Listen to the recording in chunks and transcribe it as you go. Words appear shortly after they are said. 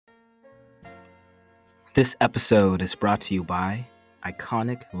This episode is brought to you by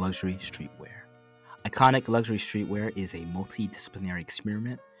Iconic Luxury Streetwear. Iconic Luxury Streetwear is a multidisciplinary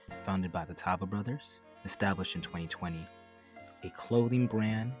experiment founded by the Tava brothers, established in 2020, a clothing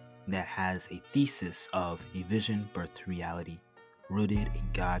brand that has a thesis of a vision birthed to reality, rooted in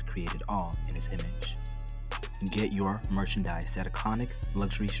God created all in his image. Get your merchandise at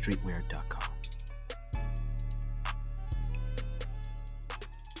iconicluxurystreetwear.com.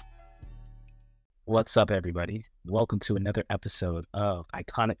 What's up, everybody? Welcome to another episode of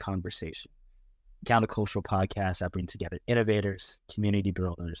Iconic Conversations, a countercultural podcast that brings together innovators, community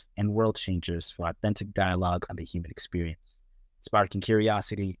builders, and world changers for authentic dialogue on the human experience, sparking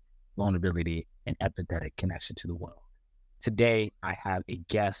curiosity, vulnerability, and empathetic connection to the world. Today, I have a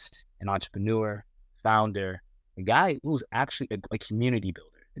guest, an entrepreneur, founder, a guy who's actually a community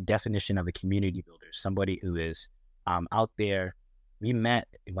builder, the definition of a community builder, somebody who is out there. We met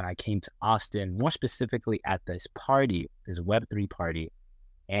when I came to Austin, more specifically at this party, this Web3 party.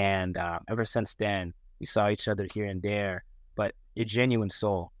 And ever since then, we saw each other here and there, but a genuine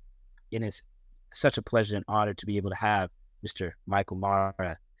soul. It is such a pleasure and honor to be able to have Mr. Michael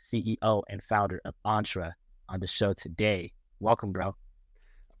Marra, CEO and founder of Entre, on the show today. Welcome, bro.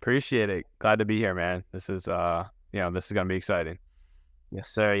 Appreciate it. Glad to be here, man. This is going to be exciting. Yes,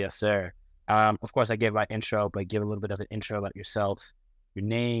 sir. Yes, sir. Of course, I gave my intro, but give a little bit of an intro about yourself, your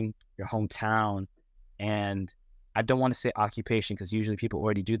name, your hometown, and I don't want to say occupation because usually people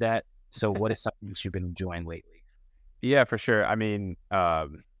already do that. So what is something that you've been enjoying lately? Yeah, for sure. I mean,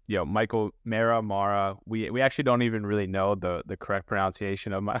 Michael Marra. We actually don't even really know the correct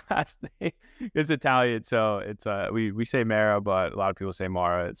pronunciation of my last name. It's Italian, so it's we say Marra, but a lot of people say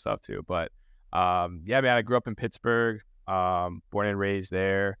Marra and stuff too. But man, I grew up in Pittsburgh, born and raised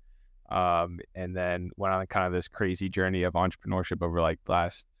there. And then went on kind of this crazy journey of entrepreneurship over like the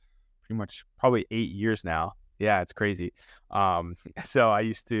last pretty much probably 8 years now. Yeah, it's crazy. So I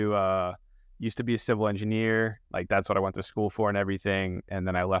used to be a civil engineer. Like that's what I went to school for and everything. And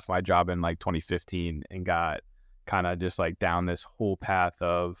then I left my job in like 2015 and got kind of just like down this whole path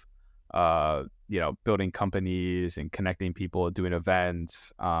of, building companies and connecting people, doing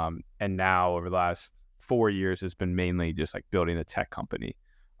events. And now over the last 4 years, it's been mainly just like building a tech company.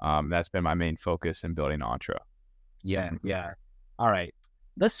 That's been my main focus in building Entre. Yeah. All right.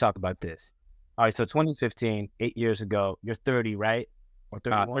 Let's talk about this. All right. So 2015, 8 years ago, you're 30, right? Or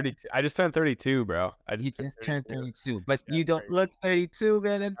 31? 32. I just turned 32, bro. You just turned 32, but you don't look 32,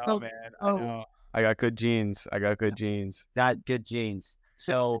 man. That's so, man. I know. I got good genes. Not good genes.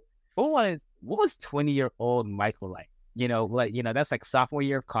 So what was 20-year-old Michael like? That's like sophomore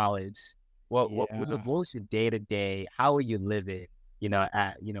year of college. What was your day to day? How were you living? Did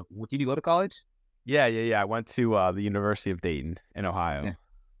you go to college? Yeah. I went to the University of Dayton in Ohio. Yeah.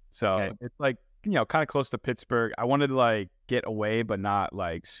 So It's like, kind of close to Pittsburgh. I wanted to like get away, but not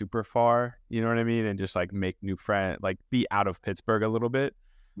like super far, you know what I mean? And just like make new friends, like be out of Pittsburgh a little bit.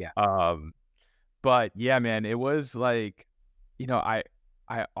 Yeah. But yeah, man, it was like, I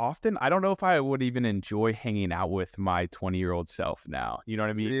don't know if I would even enjoy hanging out with my 20-year-old self now. You know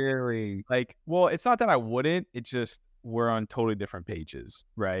what I mean? Really? Like, well, it's not that I wouldn't, it's just, we're on totally different pages,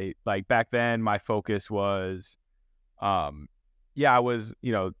 right? Like back then my focus was, I was,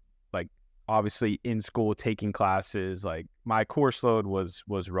 like obviously in school taking classes, like my course load was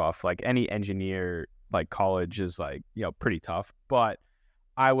rough. Like any engineer, like college is like, pretty tough, but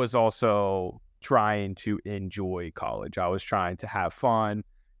I was also trying to enjoy college. I was trying to have fun.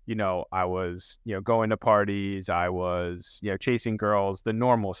 I was, going to parties. I was, chasing girls, the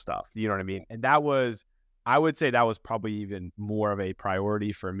normal stuff, you know what I mean? And I would say that was probably even more of a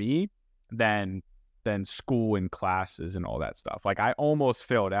priority for me than school and classes and all that stuff. Like I almost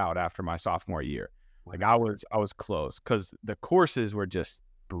failed out after my sophomore year. Like I was close because the courses were just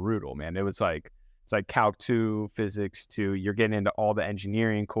brutal, man. It's like Calc 2, Physics 2. You're getting into all the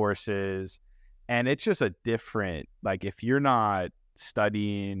engineering courses, and it's just a different. Like if you're not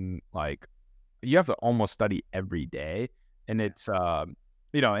studying, like you have to almost study every day, and it's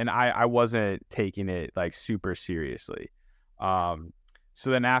and I wasn't taking it like super seriously. So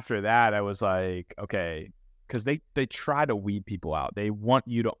then after that, I was like, okay, because they try to weed people out. They want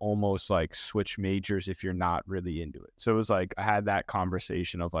you to almost like switch majors if you're not really into it. So it was like I had that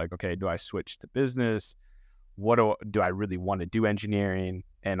conversation of like, okay, do I switch to business? What do I really want to do engineering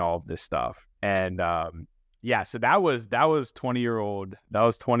and all of this stuff? And so that was 21-year-old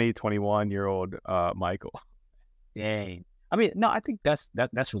Michael. Dang. I mean, no, I think that's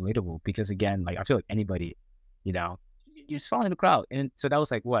relatable because again, like I feel like anybody, you're just following the crowd. And so that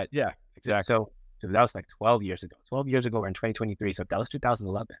was like what? Yeah, exactly. So that was like 12 years ago. 12 years ago, we're in 2023. So that was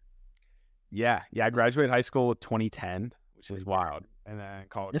 2011. Yeah. I graduated high school 2010, which is wild. And then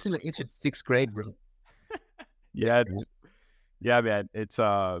college. This is like, it's sixth grade, bro. Yeah. Yeah, man. It's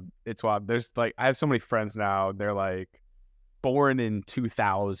wild. There's like, I have so many friends now. They're like born in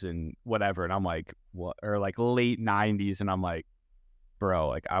 2000, whatever. And I'm like, what? Or like late 90s. And I'm like, bro,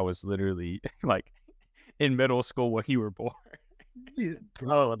 like I was literally like in middle school when you were born.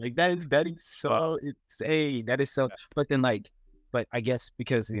 Bro, like that is so insane. That is so, but then like, but I guess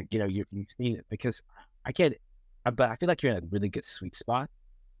because, you know, you've seen it, because I get it, but I feel like you're in a really good sweet spot,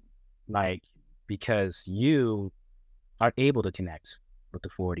 like, because you are able to connect with the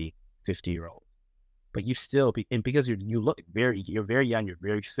 40, 50-year-old, but you still, and because you're very young, you're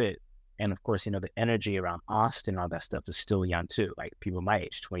very fit. And of course, you know, the energy around Austin, all that stuff is still young too. Like people my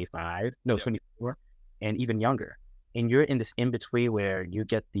age, 25, no, 24, and even younger. And you're in this in between where you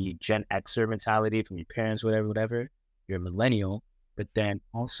get the Gen Xer mentality from your parents, whatever. You're a millennial, but then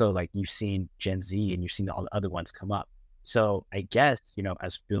also like you've seen Gen Z and you've seen all the other ones come up. So I guess, you know,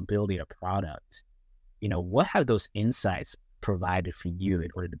 as building a product, you know, what have those insights provided for you in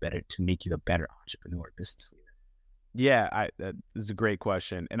order to make you a better entrepreneur, business leader? Yeah, that is a great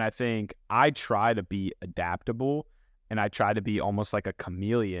question. And I think I try to be adaptable and I try to be almost like a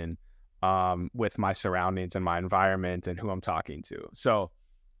chameleon with my surroundings and my environment and who I'm talking to. So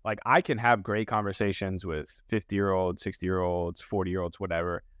like I can have great conversations with 50-year-olds, 60-year-olds, 40-year-olds,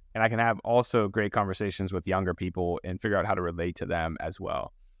 whatever. And I can have also great conversations with younger people and figure out how to relate to them as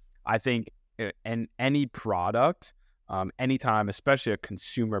well. I think in any product, anytime, especially a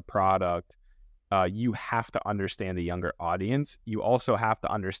consumer product, you have to understand the younger audience. You also have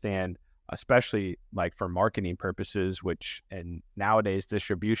to understand, especially like for marketing purposes, and nowadays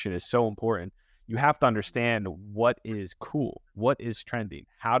distribution is so important. You have to understand what is cool, what is trending.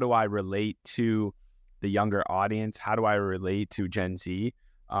 How do I relate to the younger audience? How do I relate to Gen Z?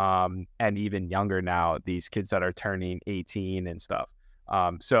 And even younger now, these kids that are turning 18 and stuff.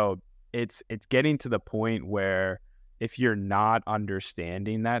 So it's getting to the point where if you're not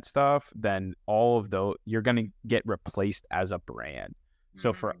understanding that stuff, then all of those, you're going to get replaced as a brand.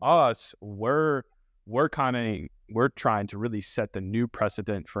 So for us, we're trying to really set the new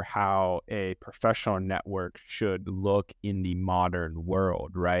precedent for how a professional network should look in the modern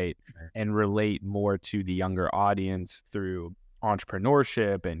world, right? And relate more to the younger audience through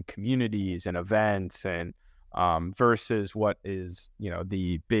entrepreneurship and communities and events, and versus what is, you know,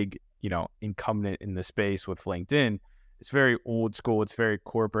 the big, you know, incumbent in the space with LinkedIn. It's very old school. It's very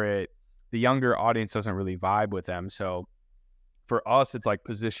corporate. The younger audience doesn't really vibe with them. So for us, it's like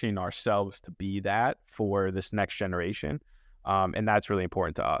positioning ourselves to be that for this next generation. And that's really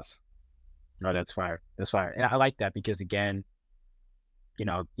important to us. No, that's fire. That's fire. And I like that because, again, you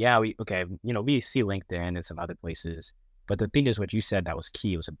know, we see LinkedIn and some other places, but the thing is, what you said that was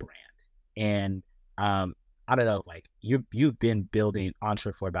key was a brand. And I don't know, like you've been building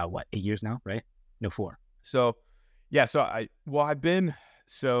Entre for about what, 8 years now, right? No, 4. So yeah, so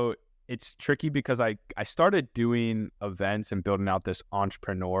it's tricky because I started doing events and building out this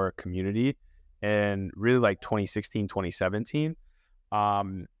entrepreneur community in really like 2016, 2017.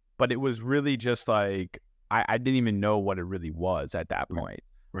 But it was really just like, I didn't even know what it really was at that point.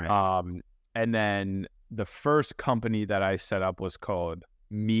 Right. And then the first company that I set up was called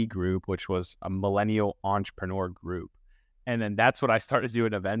Me Group, which was a millennial entrepreneur group. And then that's what I started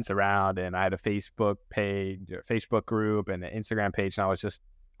doing events around. And I had a Facebook page, a Facebook group, and an Instagram page. And I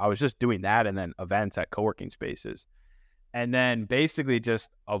was just doing that, and then events at co-working spaces. And then basically just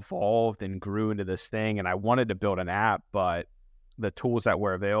evolved and grew into this thing. And I wanted to build an app, but the tools that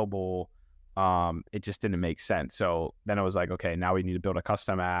were available, it just didn't make sense. So then I was like, okay, now we need to build a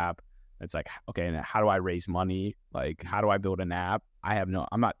custom app. It's like, okay, and how do I raise money? Like, how do I build an app? I'm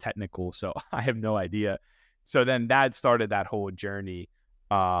not technical, so I have no idea. So then that started that whole journey.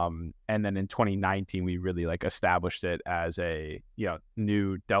 And then in 2019, we really like established it as a, you know,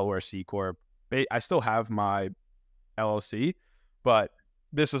 new Delaware C Corp. I still have my LLC, but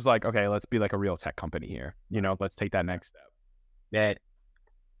this was like, okay, let's be like a real tech company here. You know, let's take that next step. That,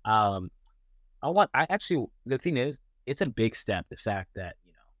 the thing is, it's a big step. The fact that,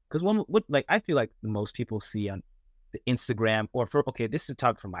 you know, because I feel like most people see on the Instagram this is a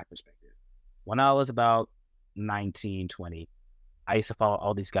talk from my perspective. When I was about 19, 20, I used to follow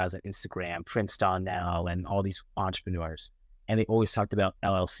all these guys on Instagram, Prince Donnell, and all these entrepreneurs. And they always talked about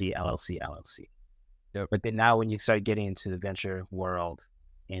LLC. Yep. But then now when you start getting into the venture world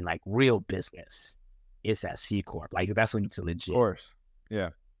and like real business, it's that C Corp. Like that's when it's legit. Of course. Yeah.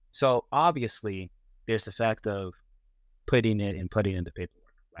 So obviously there's the fact of putting in the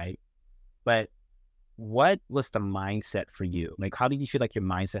paperwork, right? But what was the mindset for you? Like, how did you feel like your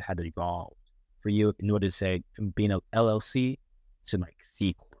mindset had evolved for you in order to say from being a LLC to like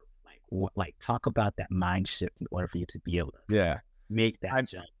C corp? Like talk about that mind shift in order for you to be able to make that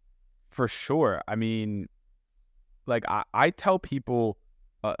jump. For sure. I mean, like I tell people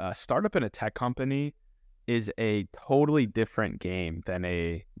a startup in a tech company is a totally different game than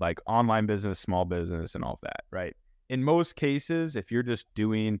a like online business, small business, and all of that, right? In most cases, if you're just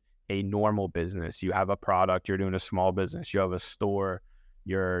doing a normal business, you have a product, you're doing a small business, you have a store,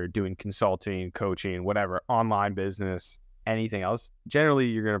 you're doing consulting, coaching, whatever, online business, anything else, generally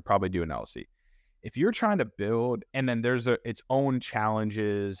you're going to probably do an LLC. If you're trying to build, and then there's its own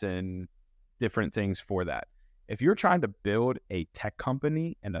challenges and different things for that. If you're trying to build a tech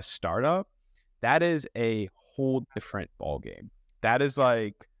company and a startup, that is a whole different ballgame. That is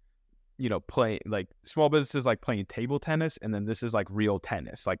like, playing like small businesses like playing table tennis, and then this is like real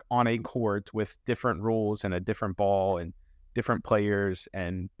tennis, like on a court with different rules and a different ball and different players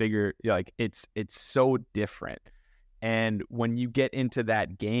and bigger. Like it's so different. And when you get into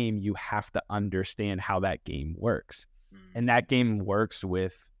that game, you have to understand how that game works. And that game works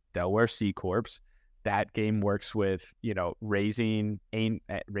with Delaware C Corps. That game works with, raising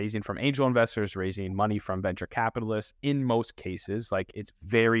from angel investors, raising money from venture capitalists. In most cases, like it's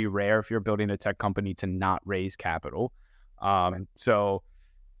very rare if you're building a tech company to not raise capital. So,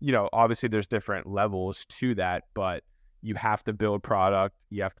 obviously there's different levels to that, but you have to build product,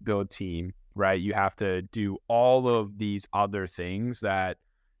 you have to build team, right? You have to do all of these other things that,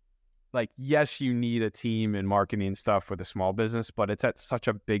 like, yes, you need a team and marketing and stuff with a small business, but it's at such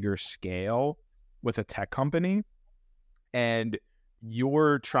a bigger scale with a tech company, and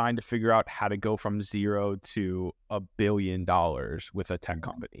you're trying to figure out how to go from 0 to $1 billion with a tech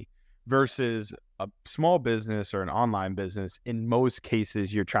company versus a small business or an online business. In most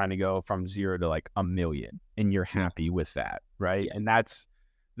cases, you're trying to go from 0 to like $1 million, and you're happy with that, right? And that's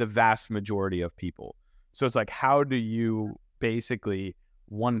the vast majority of people. So it's like, how do you basically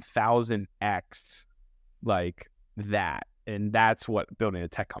 1000x like that? And that's what building a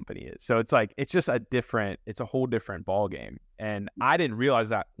tech company is. So it's like, it's a whole different ball game. And I didn't realize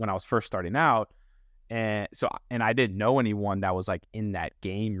that when I was first starting out. And I didn't know anyone that was like in that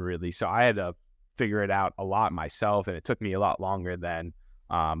game really. So I had to figure it out a lot myself. And it took me a lot longer than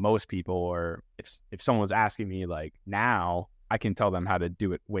most people, or if someone was asking me like now, I can tell them how to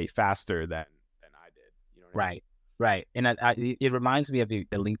do it way faster than I did. What I mean? Right. And it reminds me of the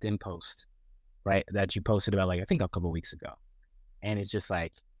LinkedIn post, right, that you posted about, like, I think a couple of weeks ago. And it's just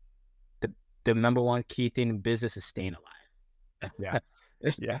like the number one key thing in business is staying alive. Yeah.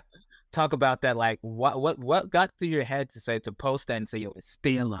 Yeah. Talk about that. Like what got through your head to post that and say, yo,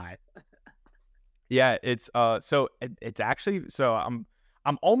 stay alive? Yeah, it's it's actually,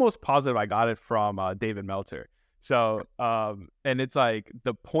 I'm almost positive I got it from David Meltzer. So and it's like,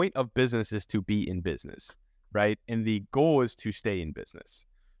 the point of business is to be in business, right? And the goal is to stay in business.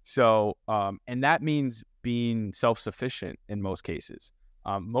 So and that means being self-sufficient in most cases.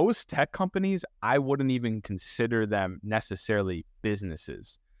 Most tech companies, I wouldn't even consider them necessarily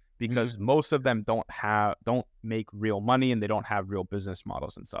businesses, because most of them don't make real money, and they don't have real business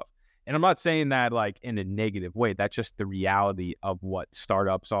models and stuff. And I'm not saying that like in a negative way. That's just the reality of what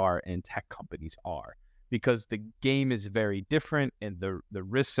startups are and tech companies are, because the game is very different, and the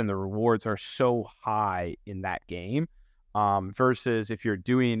risks and the rewards are so high in that game. Versus if you're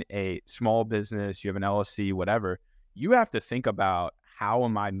doing a small business, you have an LLC, whatever, you have to think about, how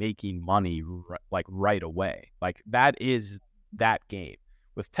am I making money right away? Like, that is that game.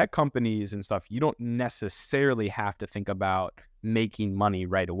 With tech companies and stuff, you don't necessarily have to think about making money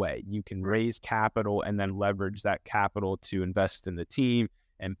right away. You can raise capital and then leverage that capital to invest in the team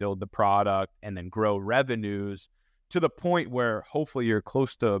and build the product and then grow revenues to the point where hopefully you're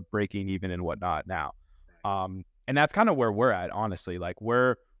close to breaking even and whatnot now. And that's kind of where we're at, honestly. Like,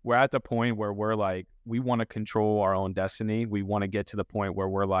 we're at the point where we're like, we want to control our own destiny. We want to get to the point where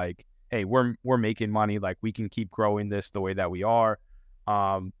we're like, hey, we're making money. Like, we can keep growing this the way that we are.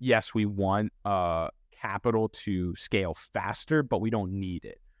 Yes, we want capital to scale faster, but we don't need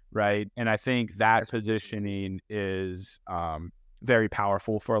it, right? And I think that positioning is very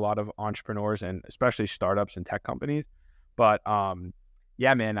powerful for a lot of entrepreneurs, and especially startups and tech companies. But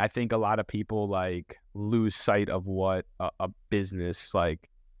yeah, man, I think a lot of people like lose sight of what a business like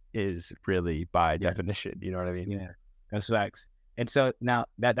is really by definition. You know what I mean? Yeah, that's facts. And so now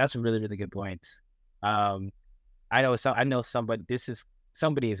that's a really, really good point. I know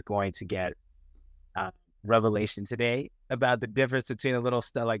somebody is going to get revelation today about the difference between a little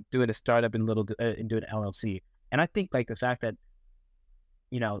like doing a startup and doing an LLC. And I think like the fact that,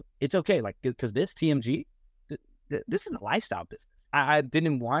 it's okay, like, because this TMG, this is a lifestyle business. I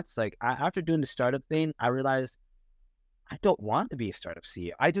didn't want, like, after doing the startup thing, I realized I don't want to be a startup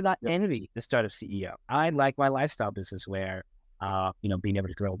CEO. I do not envy the startup CEO. I like my lifestyle business where, being able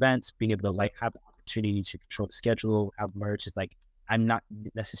to grow events, being able to like have the opportunity to control the schedule, have merch. It's like, I'm not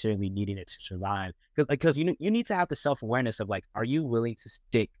necessarily needing it to survive. Because you need to have the self-awareness of like, are you willing to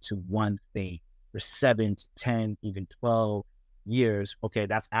stick to one thing for 7 to 10, even 12 years? Okay,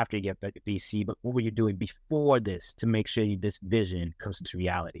 that's after you get the VC, but what were you doing before this to make sure this vision comes into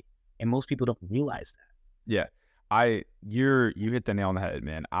reality? And most people don't realize that. Yeah. You hit the nail on the head,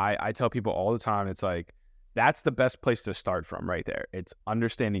 man. I tell people all the time, it's like, that's the best place to start from right there. It's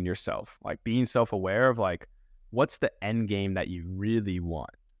understanding yourself, like being self-aware of like, what's the end game that you really want?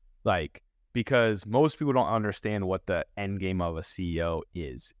 Like, because most people don't understand what the end game of a CEO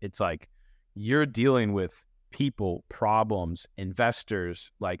is. It's like, you're dealing with people, problems,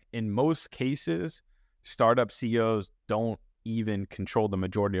 investors. Like in most cases, startup CEOs don't even control the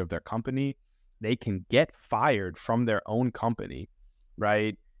majority of their company. They can get fired from their own company,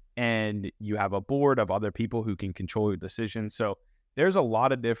 right? And you have a board of other people who can control your decisions. So there's a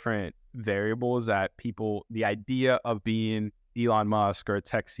lot of different variables that people, the idea of being Elon Musk or a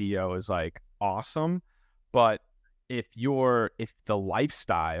tech CEO is like awesome. But if the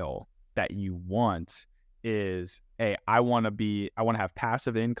lifestyle that you want is, hey, I want to have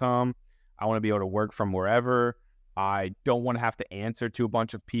passive income. I want to be able to work from wherever. I don't want to have to answer to a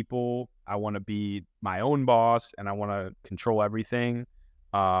bunch of people. I want to be my own boss and I want to control everything.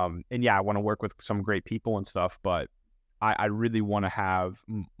 And yeah, I want to work with some great people and stuff, but I really want to have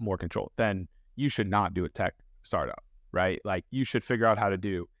more control. Then you should not do a tech startup, right? Like you should figure out how to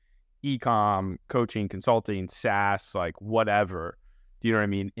do e-com, coaching, consulting, SaaS, like whatever. Do you know what I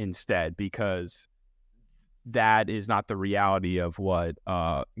mean? Instead, because that is not the reality of what,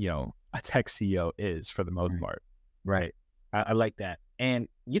 a tech CEO is for the most part. Right. I like that. And,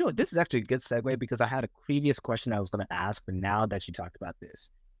 this is actually a good segue because I had a previous question I was going to ask, but now that you talked about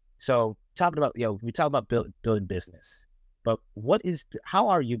this. So talking about, we talk about building business, but how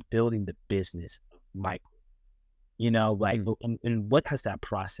are you building the business of Michael? And what does that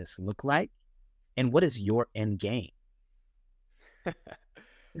process look like? And what is your end game?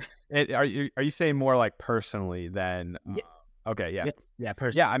 Are you saying more like personally than, Yeah. Okay. Yeah. Yes. Yeah.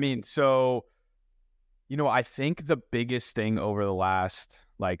 Personally. Yeah. I mean, so, I think the biggest thing over the last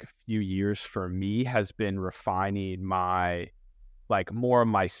like few years for me has been refining more of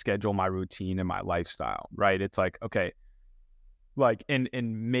my schedule, my routine, and my lifestyle, right? It's like, okay, like in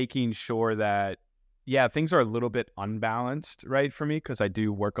making sure that, yeah, things are a little bit unbalanced, right, for me, because I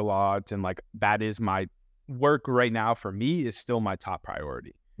do work a lot, and like that is my work right now for me is still my top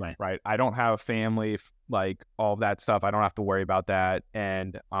priority. Right. I don't have a family, like all of that stuff. I don't have to worry about that.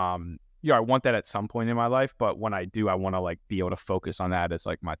 And, I want that at some point in my life, but when I do, I want to like be able to focus on that as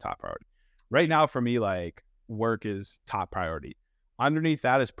like my top priority. Right now for me, like work is top priority. Underneath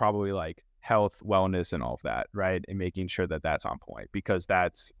that is probably like health, wellness, and all of that, right? And making sure that that's on point, because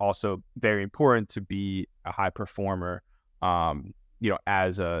that's also very important to be a high performer,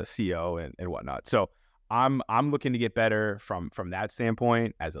 as a CEO and whatnot. So I'm looking to get better from that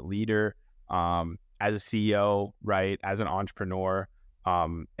standpoint as a leader, as a CEO, right? As an entrepreneur,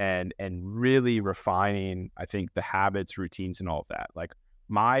 and really refining, I think, the habits, routines, and all of that. Like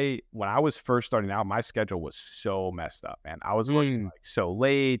when I was first starting out, my schedule was so messed up, man. I was working like so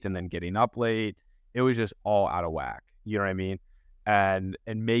late and then getting up late. It was just all out of whack. You know what I mean? And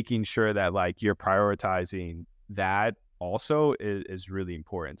making sure that like you're prioritizing that also is really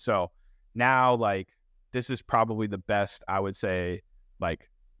important. So now, like, this is probably the best, I would say, like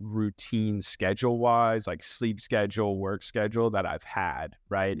routine schedule wise, like sleep schedule, work schedule that I've had,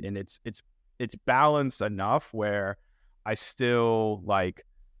 right? And it's balanced enough where I still like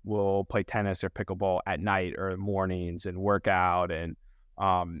will play tennis or pickleball at night or mornings and work out. And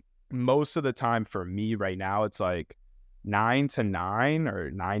most of the time for me right now, it's like 9 to 9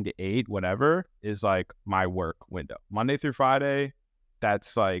 or 9 to 8, whatever is like my work window. Monday through Friday,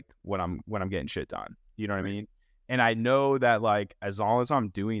 that's like when I'm getting shit done. You know what I mean? And I know that like as long as I'm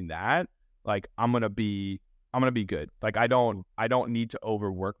doing that, like I'm gonna be good. Like I don't need to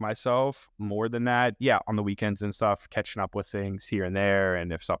overwork myself more than that. Yeah, on the weekends and stuff, catching up with things here and there,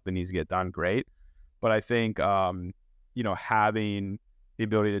 and if something needs to get done, great. But I think having the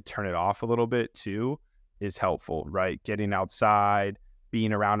ability to turn it off a little bit too is helpful, right? Getting outside,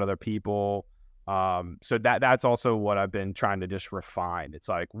 being around other people. So that's also what I've been trying to just refine. It's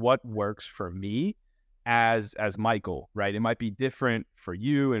like what works for me as Michael, right? It might be different for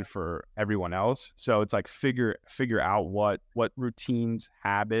you and for everyone else. So it's like figure out what routines,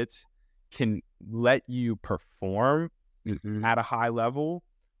 habits can let you perform at a high level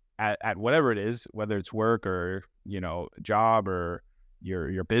at whatever it is, whether it's work or, job or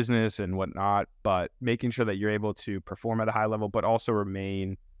your business and whatnot, but making sure that you're able to perform at a high level, but also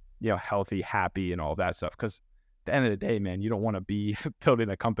remain, healthy, happy, and all of that stuff. Because at the end of the day, man, you don't want to be building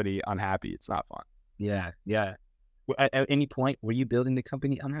a company unhappy. It's not fun. Yeah. At any point, were you building the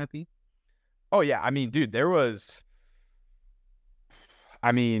company unhappy? Oh yeah. I mean, dude, there was,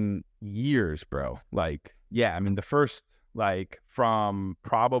 years, bro. Like, yeah, the first, from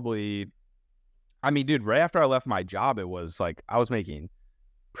probably, dude, right after I left my job, it was like, I was making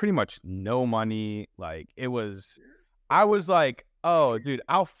pretty much no money. I was like, oh, dude,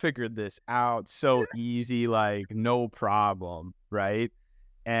 I'll figure this out so easy, like, no problem, right?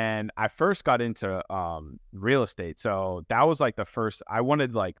 And I first got into real estate. So that was like the first, I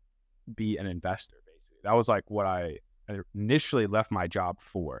wanted to like be an investor, basically. That was like what I initially left my job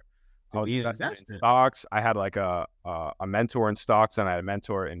for. I was investing in stocks. I had like a mentor in stocks, and I had a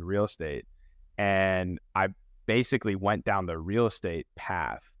mentor in real estate. And I basically went down the real estate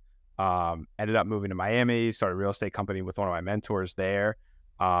path. Ended up moving to Miami, started a real estate company with one of my mentors there.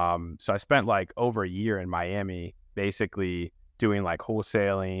 So I spent like over a year in Miami, basically doing like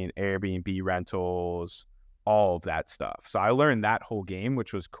wholesaling, Airbnb rentals, all of that stuff. So I learned that whole game,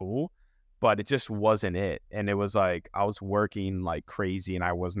 which was cool, but it just wasn't it. And it was like, I was working like crazy and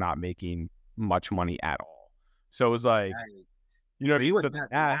I was not making much money at all. So it was like, and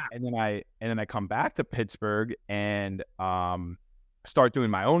then I come back to Pittsburgh and start doing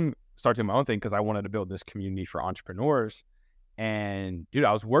my own thing, because I wanted to build this community for entrepreneurs. And dude,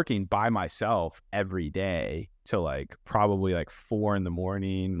 I was working by myself every day till like probably like 4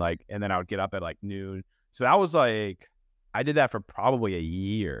 a.m, like, and then I would get up at like noon. So that was like, I did that for probably a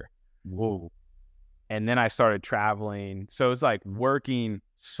year. Whoa. And then I started traveling. So it was like working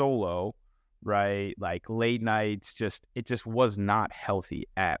solo, right? Like late nights, it just was not healthy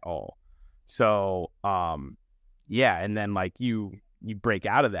at all. So, yeah. And then like you break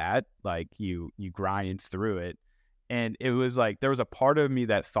out of that, like you grind through it. And it was like, there was a part of me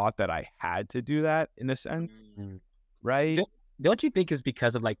that thought that I had to do that in a sense, right? Don't you think it's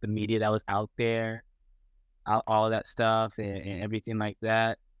because of like the media that was out there, all of that stuff and everything like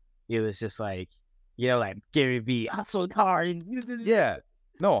that? It was just like, like Gary Vee, hustled hard. Yeah,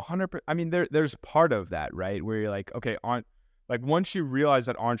 no, 100%. There's part of that, right? Where you're like, okay, like once you realize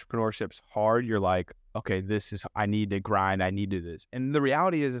that entrepreneurship's hard, you're like, okay, I need to grind. I need to do this. And the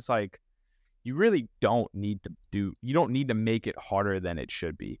reality is, it's like, you really don't need to make it harder than it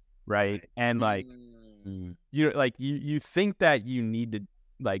should be, right? And like, you think that you need to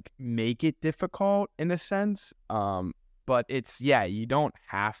like make it difficult in a sense, but you don't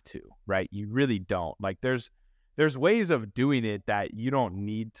have to, right? You really don't. Like, there's ways of doing it that you don't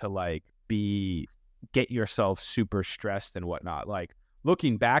need to like get yourself super stressed and whatnot. Like,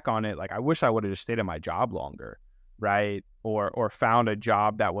 looking back on it, like, I wish I would have just stayed at my job longer, right? Or found a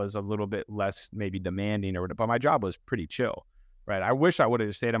job that was a little bit less maybe demanding or whatever, but my job was pretty chill, right? I wish I would have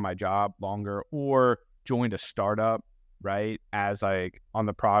just stayed at my job longer or joined a startup, right? As like on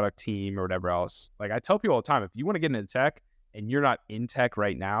the product team or whatever else. Like, I tell people all the time, if you want to get into tech and you're not in tech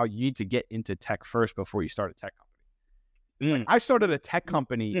right now, you need to get into tech first before you start a tech company. Like, I started a tech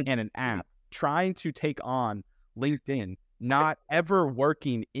company and an app trying to take on LinkedIn, not ever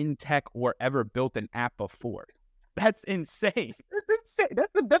working in tech or ever built an app before. That's insane.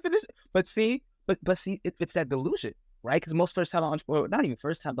 That's the definition. But see, it's that delusion, right? Because most first-time entrepreneurs, not even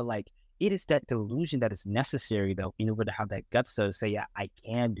first-time, but like, it is that delusion that is necessary, though, in order to have that guts to say, yeah, I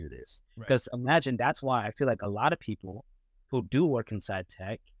can do this. Because imagine, that's why I feel like a lot of people who do work inside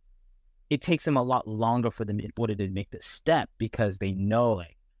tech, it takes them a lot longer for them in order to make the step, because they know,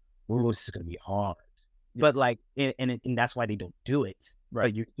 like, oh, this is going to be hard. Yeah. But like, and that's why they don't do it. Right.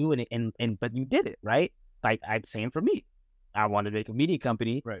 But you're doing it, but you did it, right? Like, I'd say for me, I wanted to make a media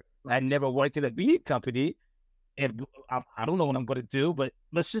company. Right. I never worked in a media company, and I don't know what I'm going to do, but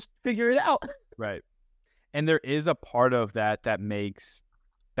let's just figure it out. Right. And there is a part of that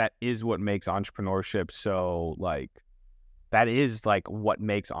is what makes entrepreneurship so, like, that is like what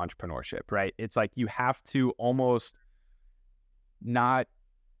makes entrepreneurship, right? It's like, you have to almost not,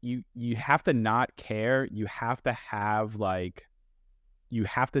 you have to not care. You have to have like, you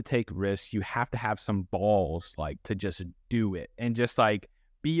have to take risks. You have to have some balls, like, to just do it and just like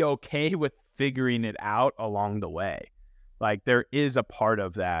be okay with figuring it out along the way. Like, there is a part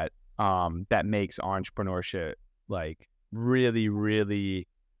of that that makes entrepreneurship like really, really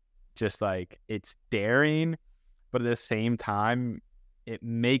just like, it's daring, but at the same time, it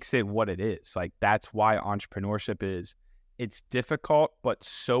makes it what it is. Like, that's why entrepreneurship it's difficult, but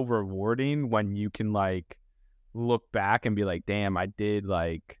so rewarding when you can like look back and be like, damn, I did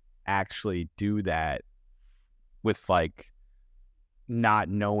like actually do that with like not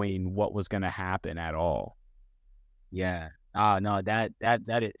knowing what was going to happen at all. Yeah. No, that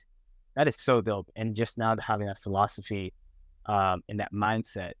is so dope. And just now having that philosophy, and that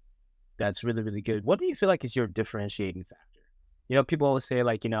mindset, that's really, really good. What do you feel like is your differentiating factor? People always say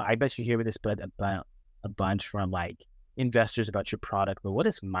like, I bet you hear this, but about a bunch from like investors about your product, but what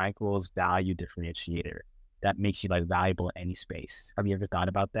is Michael's value differentiator that makes you like valuable in any space? Have you ever thought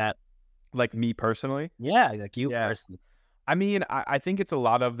about that? Like me personally? Yeah, like you personally. I mean, I think it's a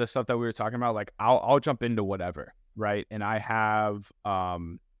lot of the stuff that we were talking about. Like I'll jump into whatever, right? And I have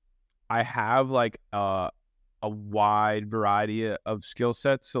like a wide variety of skill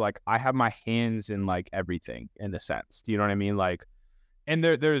sets. So like I have my hands in like everything in a sense. Do you know what I mean? Like, and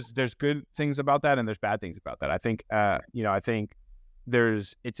there's good things about that and there's bad things about that. I think I think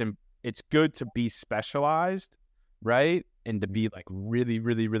it's good to be specialized, right? And to be like really,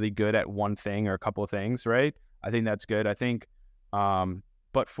 really, really good at one thing or a couple of things, right? I think that's good. I think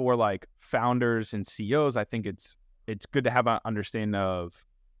but for like founders and CEOs, I think it's good to have an understanding of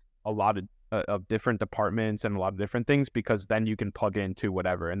a lot of different departments and a lot of different things, because then you can plug into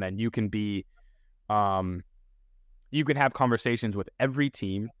whatever, and then you can be you can have conversations with every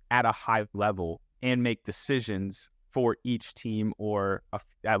team at a high level and make decisions for each team or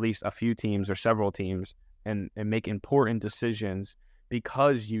at least a few teams or several teams, and make important decisions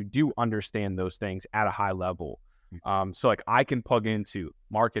because you do understand those things at a high level. So like I can plug into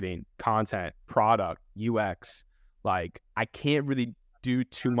marketing, content, product, UX. Like I can't really do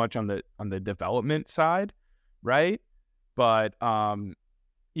too much on the development side, right? But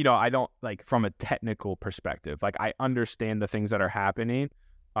I don't, like, from a technical perspective, like I understand the things that are happening.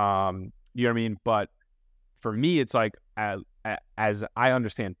 You know what I mean? But for me, it's like as I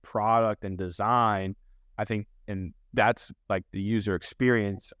understand product and design, I think, and that's like the user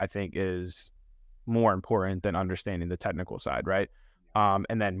experience, I think is more important than understanding the technical side, right?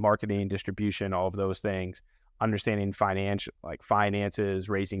 And then marketing, distribution, all of those things, understanding finances,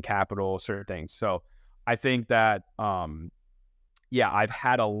 raising capital, certain things. So I think that, I've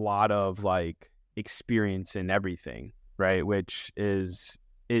had a lot of like experience in everything, right? Which is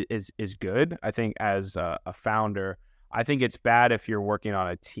good. I think as a founder, I think it's bad if you're working on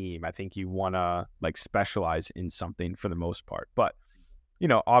a team. I think you want to like specialize in something for the most part, but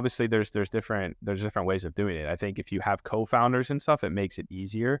obviously there's different ways of doing it. I think if you have co-founders and stuff, it makes it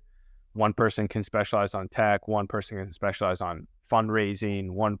easier. One person can specialize on tech, one person can specialize on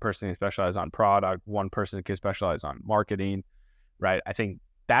fundraising, one person can specialize on product, one person can specialize on marketing, right? I think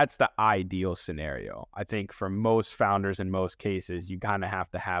that's the ideal scenario. I think for most founders in most cases, you kind of have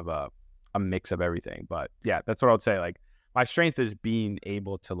to have a mix of everything. But yeah, that's what I would say. Like my strength is being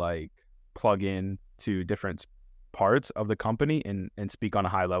able to like plug in to different parts of the company and speak on a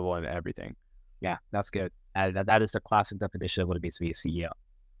high level and everything. Yeah, that's good. That is the classic definition of what it means to be a CEO.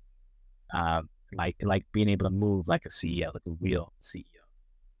 Like being able to move like a CEO, like a real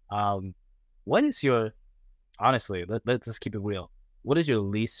CEO. What is your, honestly, let's keep it real. What is your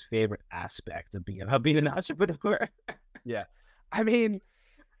least favorite aspect of being an entrepreneur? Yeah, I mean,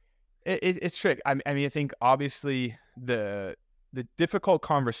 it's tricky. I mean, I think obviously the difficult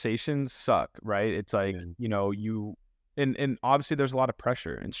conversations suck, right? It's like, and obviously there's a lot of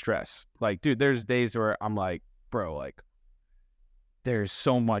pressure and stress. Like, dude, there's days where I'm like, bro, like there's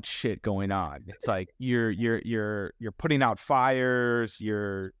so much shit going on. It's like you're putting out fires,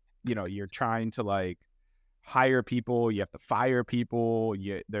 you're trying to like hire people, you have to fire people.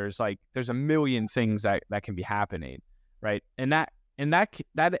 There's a million things that can be happening, right? And that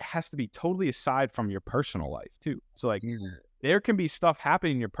has to be totally aside from your personal life too. So like there can be stuff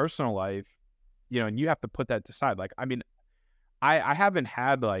happening in your personal life, and you have to put that aside. Like, I mean, I haven't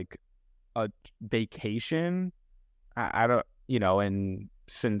had like a vacation. I don't, and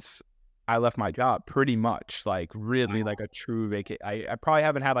since I left my job, pretty much like really like a true vacation. I probably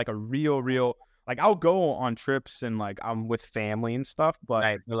haven't had like a real, like I'll go on trips and like I'm with family and stuff,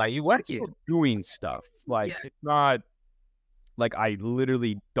 but like you working, doing stuff. Like it's not like I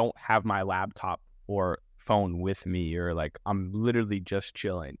literally don't have my laptop or phone with me, or like I'm literally just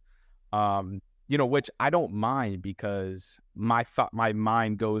chilling. Which I don't mind because my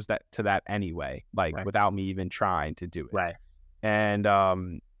mind goes to that anyway, like without me even trying to do it. Right. And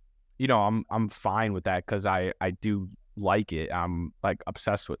I'm fine with that because I do like it. I'm like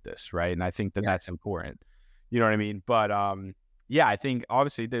obsessed with this, right? And I think that that's important. You know what I mean? But I think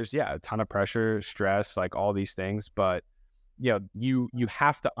obviously there's a ton of pressure, stress, like all these things, but you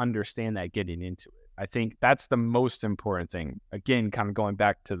have to understand that getting into it. I think that's the most important thing. Again, kind of going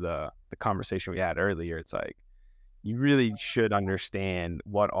back to the conversation we had earlier, it's like you really should understand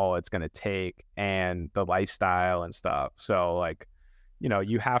what all it's going to take and the lifestyle and stuff. So like,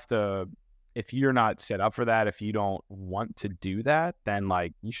 you have to, if you're not set up for that, if you don't want to do that, then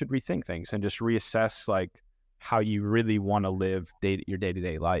like you should rethink things and just reassess like how you really want to live your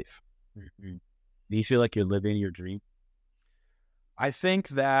day-to-day life. Mm-hmm. Do you feel like you're living your dream? I think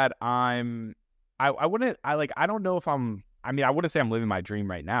that I don't know if I wouldn't say I'm living my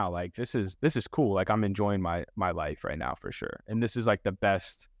dream right now. Like this is cool. Like I'm enjoying my life right now for sure. And this is like the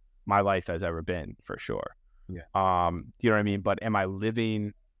best my life has ever been for sure. Yeah. You know what I mean? But am I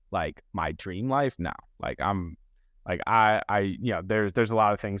living like my dream life? No. Like there's a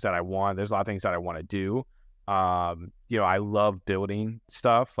lot of things that I want. There's a lot of things that I want to do. I love building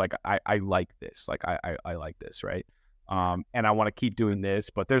stuff. Like I like this. Like I like this, right? And I want to keep doing this,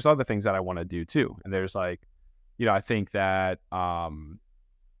 but there's other things that I want to do too. And there's like, I think that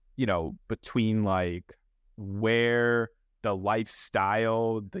between like where the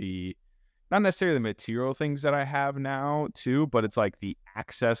lifestyle, not necessarily the material things that I have now too, but it's like the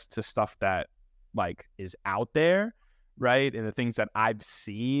access to stuff that like is out there, right? And the things that I've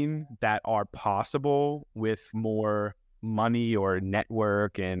seen that are possible with more money or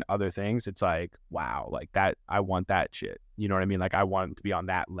network and other things. It's like, wow, like that, I want that shit. You know what I mean? Like I want to be on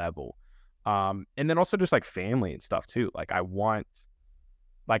that level. And then also just like family and stuff too. Like I want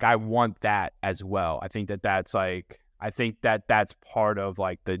that as well. I think that's part of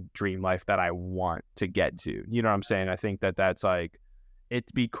like the dream life that I want to get to. You know what I'm saying? I think that's like,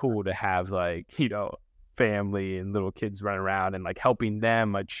 it'd be cool to have like, family and little kids running around and like helping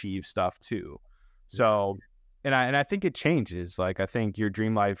them achieve stuff too. So, and I think it changes. Like, I think your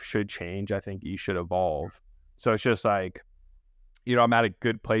dream life should change. I think you should evolve. So it's just like, I'm at a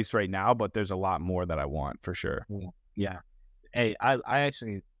good place right now, but there's a lot more that I want for sure. Yeah. Hey, I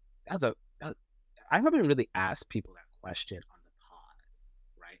actually, I haven't really asked people that question on the pod,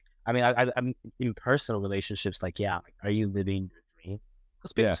 right? I mean, I'm in personal relationships, like, yeah, like, are you living your dream?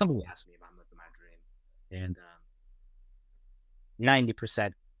 Because somebody asked me if I'm living my dream, and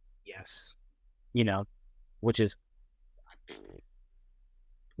 90% yes, which is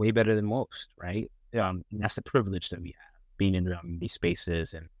way better than most, right? And that's the privilege that we have, being in these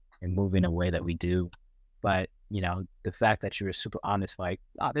spaces and moving a way that we do. But, the fact that you're super honest, like,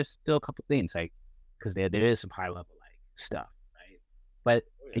 there's still a couple things, like, because there is some high level like stuff, right? But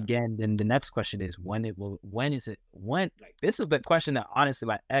again, then the next question is when is it like, this is the question that honestly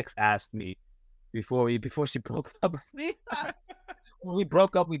my ex asked me before she broke up with me. When we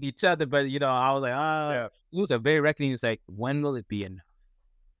broke up with each other, but I was like, it was a very reckoning. It's like, when will it be enough?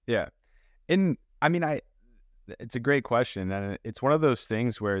 Yeah. And I mean, it's a great question. And it's one of those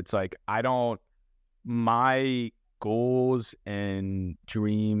things where it's like, my goals and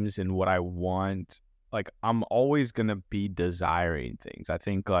dreams and what I want, like, I'm always going to be desiring things. I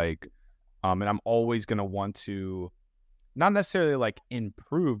think like, and I'm always going to want to not necessarily like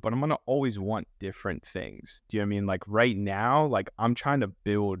improve, but I'm going to always want different things. Do you know what I mean? Like right now, like I'm trying to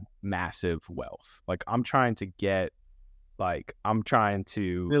build massive wealth. Like I'm trying to get get on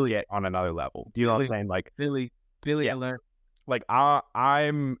another level. Do you know what I'm saying? Like Billy alert. Like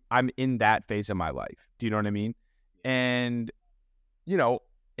I'm in that phase of my life. Do you know what I mean? And and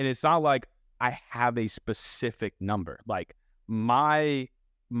it's not like I have a specific number. Like my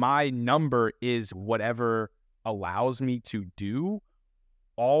number is whatever allows me to do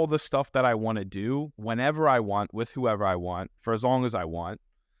all the stuff that I want to do whenever I want, with whoever I want, for as long as I want.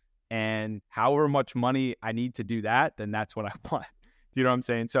 And however much money I need to do that, then that's what I want. Do you know what I'm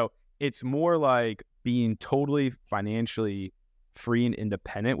saying? So it's more like being totally financially free and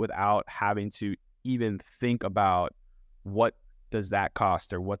independent without having to even think about what does that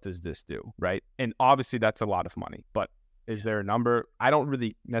cost or what does this do, right? And obviously that's a lot of money, but is there a number? I don't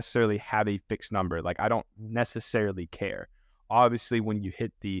really necessarily have a fixed number. Like I don't necessarily care. Obviously when you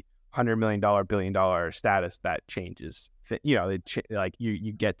hit the $100 million, $1 billion status, that changes. Like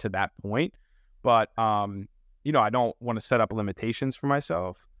you get to that point, but I don't want to set up limitations for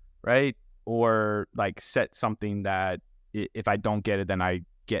myself, right? Or like set something that if I don't get it, then I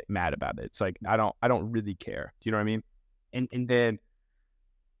get mad about it. It's like I don't really care. Do you know what I mean? And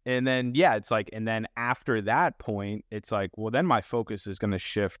then yeah, it's like, and then after that point, it's like, well, then my focus is going to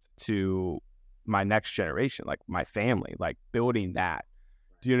shift to my next generation, like my family, like building that.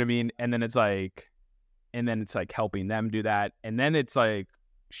 Do you know what I mean? And then it's like helping them do that. And then it's like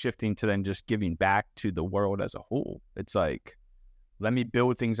shifting to then just giving back to the world as a whole. It's like, let me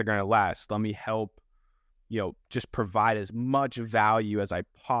build things that are going to last. Let me help, just provide as much value as I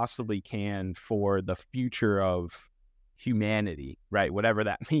possibly can for the future of humanity, right? Whatever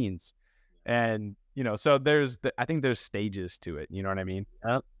that means. And So I think there's stages to it. You know what I mean?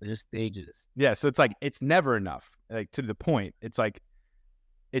 Yep, there's stages. Yeah. So it's like, it's never enough. Like, to the point, it's like,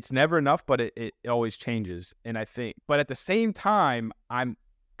 it's never enough, but it always changes. And I think, but at the same time, I'm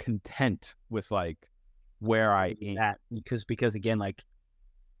content with like where I am. That because again, like,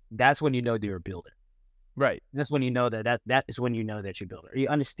 that's when you know that you're a builder. Right. That's when you know that is when you know that you're a builder. You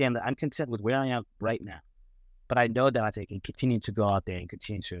understand that I'm content with where I am right now, but I know that I can continue to go out there and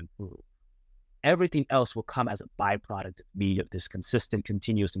continue to improve. Everything else will come as a byproduct of me, of this consistent,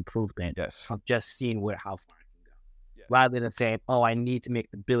 continuous improvement. Yes. Of just seeing how far I can go, Yes. rather than saying, "Oh, I need to make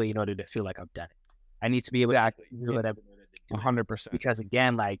the billion in order to feel like I've done it." I need to be able to do whatever. 100%. Because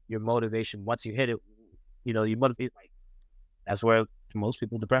again, like, your motivation, once you hit it, you motivate. Like, that's where for most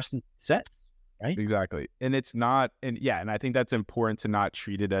people depression sets, right? Exactly. And it's not, and I think that's important to not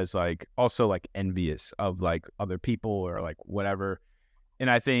treat it as like also like envious of like other people or like whatever. And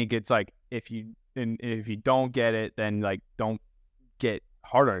I think it's like, if you don't get it, then like, don't get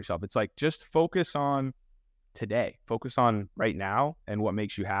hard on yourself. It's like, just focus on today, focus on right now and what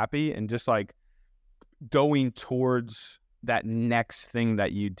makes you happy, and just like going towards that next thing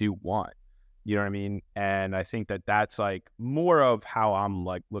that you do want. You know what I mean? And I think that that's like more of how I'm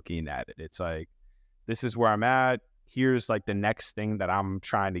like looking at it. It's like, this is where I'm at. Here's like the next thing that I'm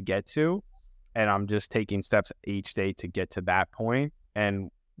trying to get to. And I'm just taking steps each day to get to that point. And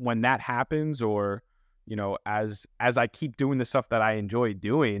when that happens, or, as I keep doing the stuff that I enjoy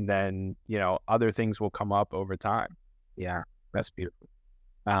doing, then, other things will come up over time. Yeah, that's beautiful.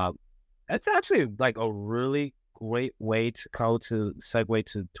 That's actually like a really great way to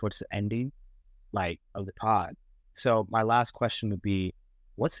segue towards the ending, like, of the pod. So my last question would be,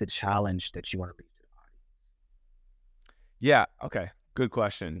 what's the challenge that you want to leave to the audience? Yeah. Okay. Good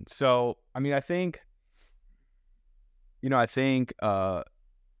question. So, I mean, I think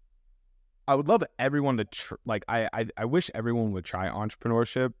I would love everyone to I wish everyone would try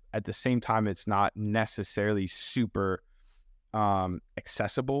entrepreneurship. At the same time, it's not necessarily super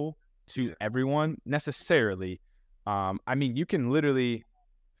accessible to everyone necessarily. I mean, you can literally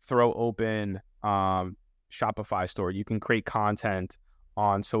throw open Shopify store. You can create content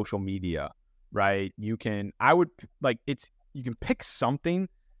on social media, right? You can pick something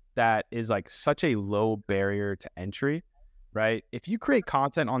that is like such a low barrier to entry, right? If you create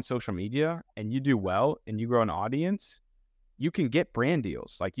content on social media and you do well and you grow an audience, you can get brand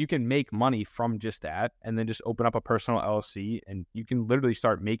deals. Like, you can make money from just that, and then just open up a personal LLC, and you can literally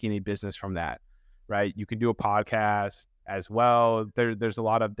start making a business from that, right? You can do a podcast as well. There's a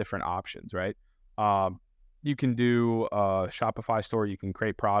lot of different options, right? You can do a Shopify store. You can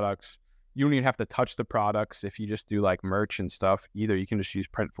create products. You don't even have to touch the products if you just do like merch and stuff either. You can just use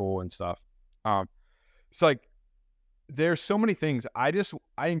Printful and stuff. So like, there's so many things. I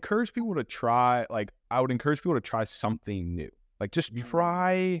encourage people to try, like, I would encourage people to try something new. Like, just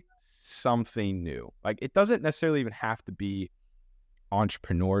try something new. Like, it doesn't necessarily even have to be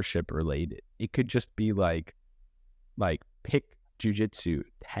entrepreneurship related. It could just be like pick jujitsu,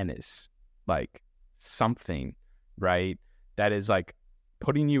 tennis, like something, right? That is like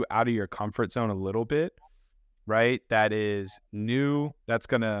putting you out of your comfort zone a little bit, right? That is new. That's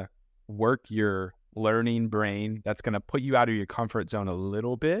going to work your learning brain. That's going to put you out of your comfort zone a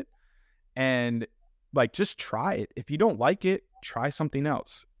little bit. And like, just try it. If you don't like it, try something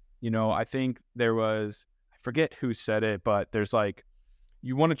else. I think I forget who said it, but there's like,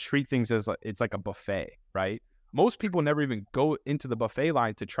 you want to treat things as it's like a buffet, right? Most people never even go into the buffet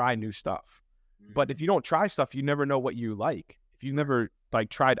line to try new stuff. But if you don't try stuff, you never know what you like. If you've never like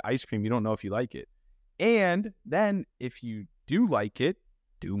tried ice cream, you don't know if you like it. And then if you do like it,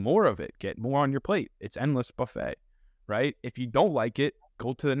 do more of it, get more on your plate. It's endless buffet, right? If you don't like it,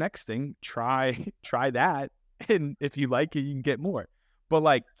 go to the next thing, try that. And if you like it, you can get more. But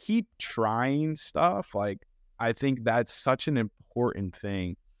like, keep trying stuff. Like, I think that's such an important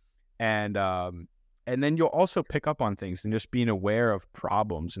thing. And then you'll also pick up on things and just being aware of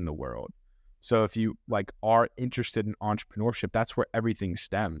problems in the world. So if you like are interested in entrepreneurship, that's where everything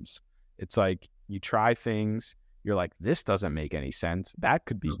stems. It's like, you try things, you're like, this doesn't make any sense. That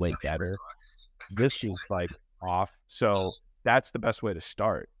could be way better. This is like off. So that's the best way to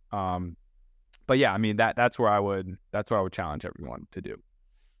start. But yeah, I mean, that's where I would challenge everyone to do.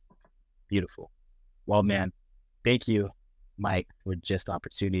 Beautiful. Well, man, thank you, Mike, for just the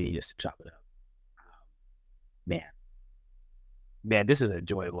opportunity just to chop it up. Man, this is an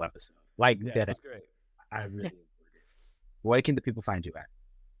enjoyable episode. Like, yeah, that, great. I really enjoyed it. Where can the people find you at?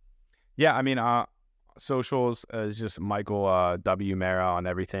 Yeah, I mean, socials is just Michael W. Marra on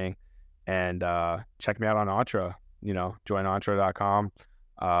everything. And check me out on Entre, join Entre.com.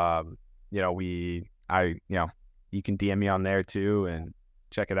 you can DM me on there too and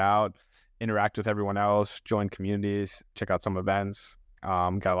check it out, interact with everyone else, join communities, check out some events.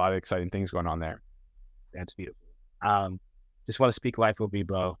 Got a lot of exciting things going on there. That's beautiful. Just want to speak life over you,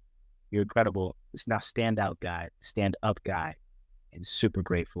 bro. You're incredible. It's now stand up guy, and super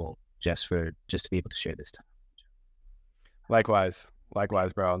grateful just to be able to share this time. Likewise,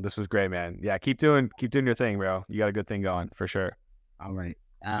 bro. This was great, man. Yeah, keep doing your thing, bro. You got a good thing going for sure. All right.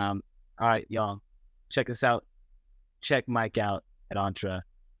 All right, y'all. Check us out. Check Mike out at Entre,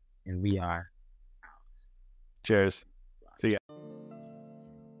 and we are out. Cheers. See ya.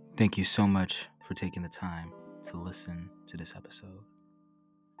 Thank you so much for taking the time to listen to this episode.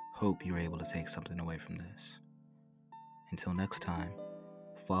 Hope you were able to take something away from this. Until next time,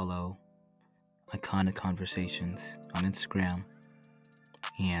 follow Iconic Conversations on Instagram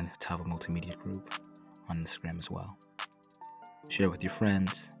and Tava Multimedia Group on Instagram as well. Share with your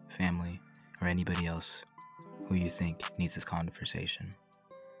friends, family, or anybody else who you think needs this conversation.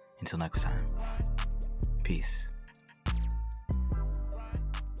 Until next time, peace.